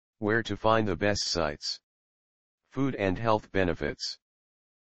Where to find the best sites. Food and health benefits.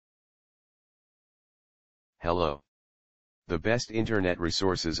 Hello. The best internet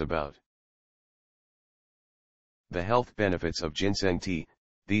resources about the health benefits of ginseng tea.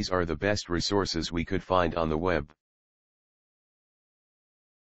 These are the best resources we could find on the web.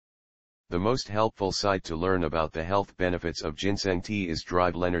 The most helpful site to learn about the health benefits of ginseng tea is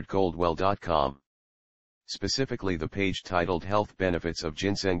drleonardcoldwell.com. Specifically the page titled Health Benefits of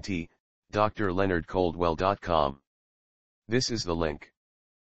Ginseng Tea, drleonardcoldwell.com. This is the link.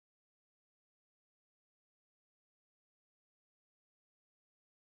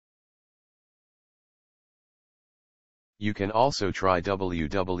 You can also try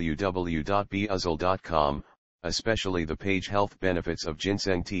www.buzzle.com, especially the page Health Benefits of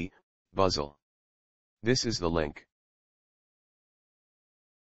Ginseng Tea, Buzzle. This is the link.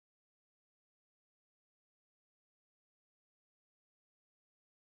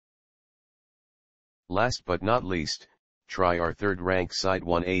 Last but not least, try our third-rank site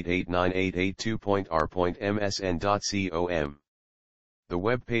 1889882.r.msn.com. The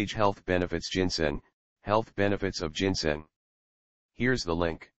web page Health Benefits Ginseng, Health Benefits of Ginseng. Here's the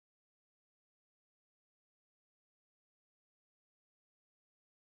link.